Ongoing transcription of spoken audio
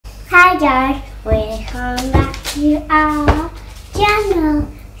Hi guys, welcome back to our channel.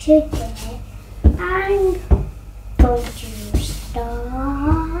 Today I'm going to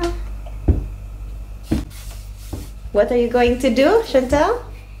start. What are you going to do, Chantal?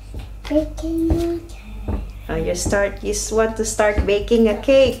 Baking water. You want to start baking a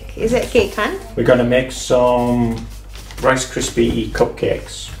cake. Is it a cake, huh? We're going to make some Rice Krispie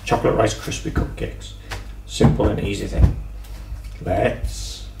cupcakes, chocolate Rice Krispie cupcakes. Simple and easy thing. Let's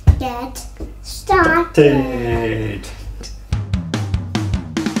get started.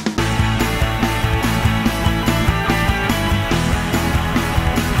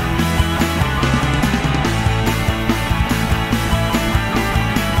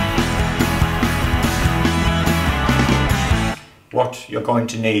 What you're going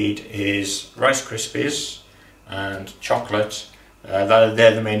to need is Rice Krispies and chocolate.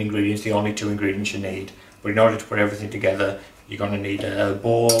 They're the main ingredients, the only two ingredients you need. But in order to put everything together, you're going to need a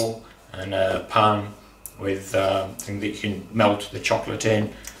bowl and a pan with a thing that you can melt the chocolate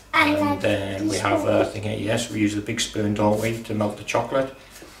in. And then we have a thing here, yes, we use a big spoon, don't we, to melt the chocolate.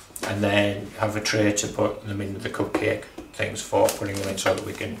 And then have a tray to put them in the cupcake things for putting them in so that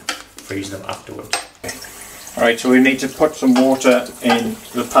we can freeze them afterwards. Alright, so we need to put some water in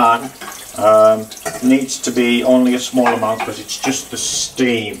the pan. It needs to be only a small amount because it's just the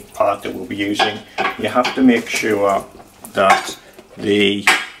steam part that we'll be using. You have to make sure that the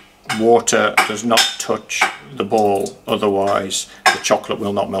water does not touch the bowl, otherwise the chocolate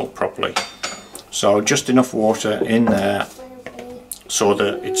will not melt properly. So just enough water in there so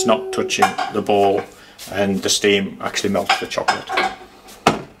that it's not touching the bowl and the steam actually melts the chocolate.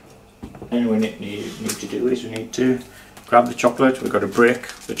 And what we need to do is we need to grab the chocolate. We've got to break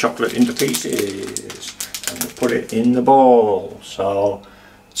the chocolate into pieces and we'll put it in the bowl. So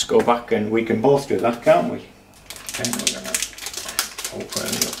let's go back and we can both do that, can't we? Okay, we're going to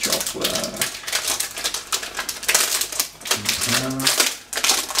open the chocolate.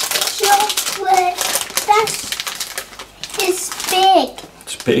 Chocolate, it's big.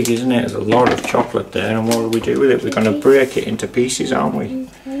 It's big, isn't it? There's a lot of chocolate there, and what do we do with it? We're going to break it into pieces, aren't we?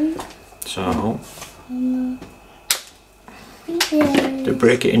 So, to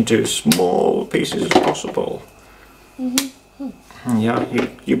break it into as small pieces as possible. Yeah,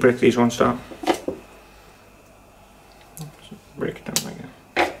 you break these ones down. Break it down like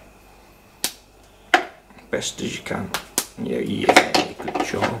that. Best as you can. Yeah, good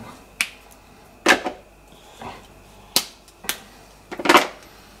job.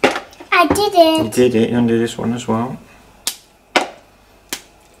 I did it. You did it, and do this one as well.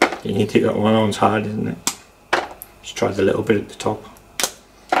 You need to get one, that one's hard, isn't it? Just try the little bit at the top.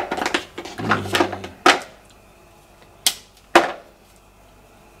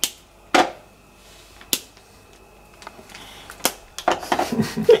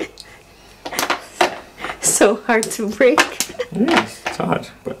 So hard to break. Yeah, it's hard,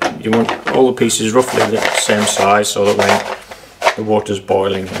 but you want all the pieces roughly the same size so that when the water's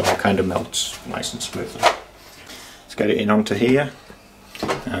boiling it all kind of melts nice and smoothly. Let's get it in onto here.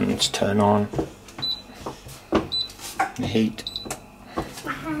 And let's turn on the heat.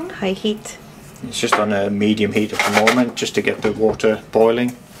 High heat. It's just on a medium heat at the moment, just to get the water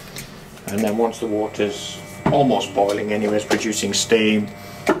boiling. And then once the water's almost boiling anyways, producing steam,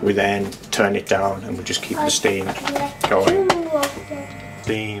 we then turn it down and we just keep the steam going.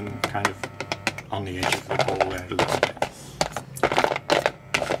 Steam kind of on the edge of the bowl there a little bit.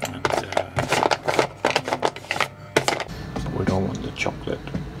 We don't want the chocolate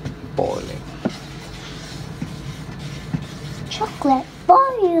boiling. Chocolate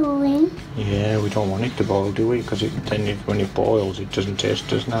boiling? Yeah, we don't want it to boil, do we? Because then when it boils, it doesn't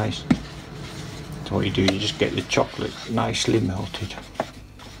taste as nice. So what you do, you just get the chocolate nicely melted.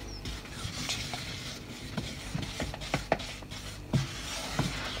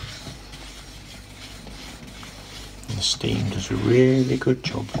 And the steam does a really good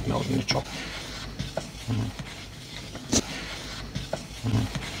job of melting the chocolate.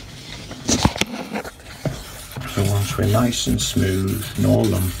 So once we're nice and smooth, no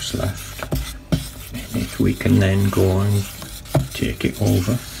lumps left in it, we can then go and take it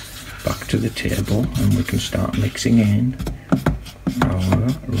over back to the table and we can start mixing in our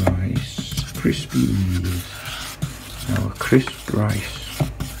Rice Krispies, our crisp rice.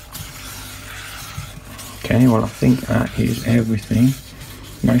 Okay, well I think that is everything.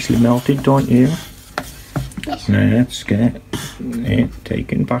 Nicely melted, don't you? Yes. Let's get it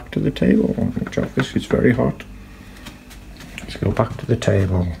taken back to the table. Watch out, this is very hot. Let's go back to the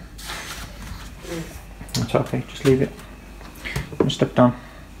table. That's okay, just leave it. Step down.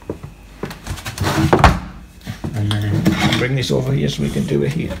 And then bring this over here so we can do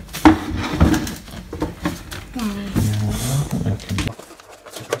it here.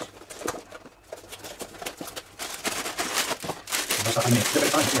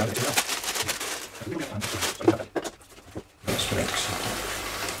 Let's mix.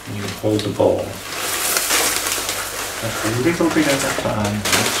 You hold the ball. Just a little bit at a time.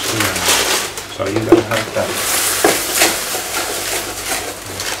 Mix around. So you don't have that.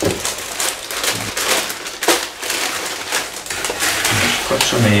 Just put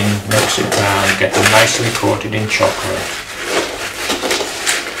some in, mix it round, get them nicely coated in chocolate.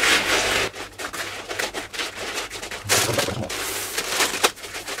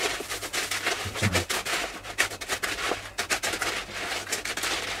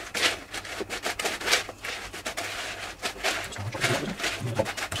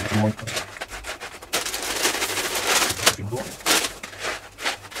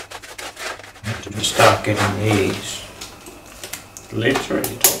 You start getting these. The lid's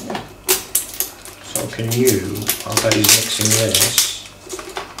ready, told me. So can you, while he's mixing this,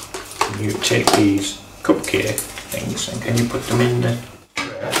 can you take these cupcake things and can you put them in the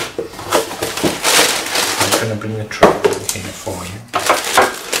tray? I'm going to bring the tray in for you.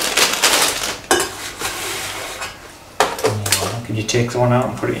 Can you take the one out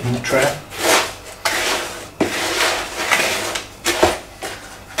and put it in the tray?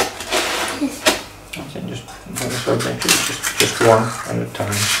 Just one at a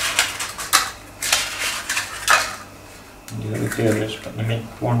time. And the other areas, put them in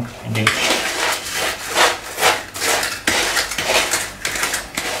one in each.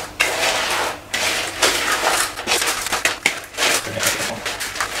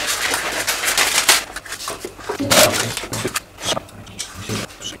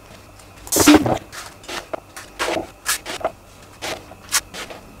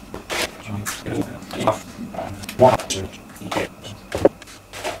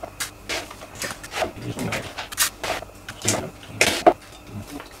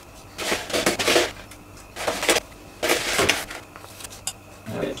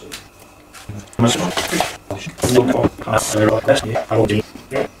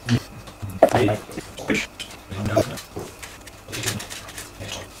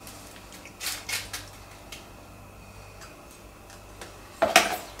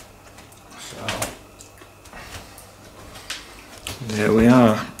 There we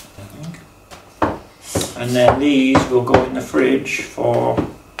are. And then these will go in the fridge for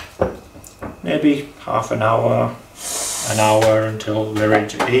maybe half an hour until they're ready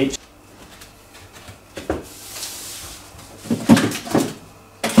to eat.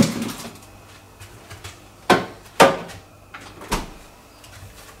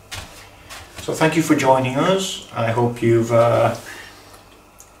 So thank you for joining us. I hope you've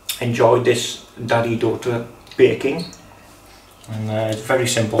enjoyed this daddy-daughter baking. And it's a very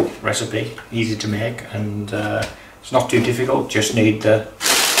simple recipe, easy to make, and it's not too difficult. Just need the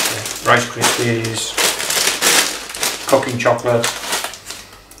Rice Krispies, cooking chocolate,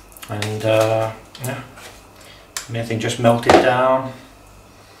 and yeah, anything, just melt it down,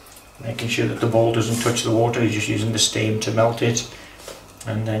 making sure that the bowl doesn't touch the water. You're just using the steam to melt it,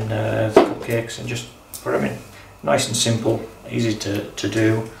 and then the cupcakes, and just put them in. Nice and simple, easy to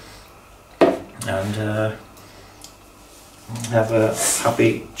do, and have a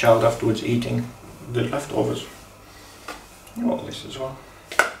happy child afterwards eating the leftovers. You want this as well.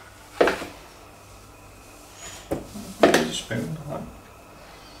 There's a spoon for that.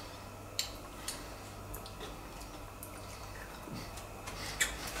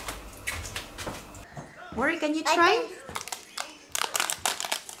 Worry, can you try?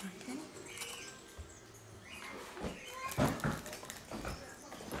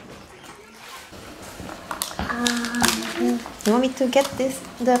 You want me to get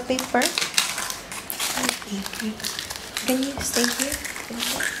the paper? Okay. Can you stay here?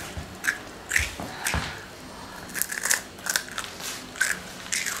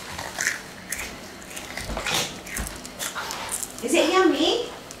 Is it yummy?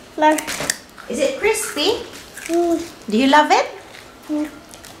 No. Is it crispy? Mm. Do you love it? Mm.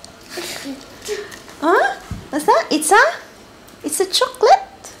 Huh? What's that? It's a chocolate.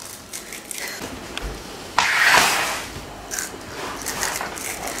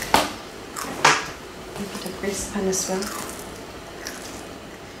 Crisp pan as well.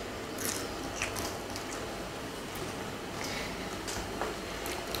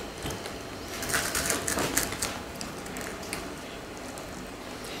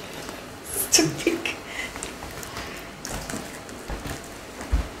 It's too big.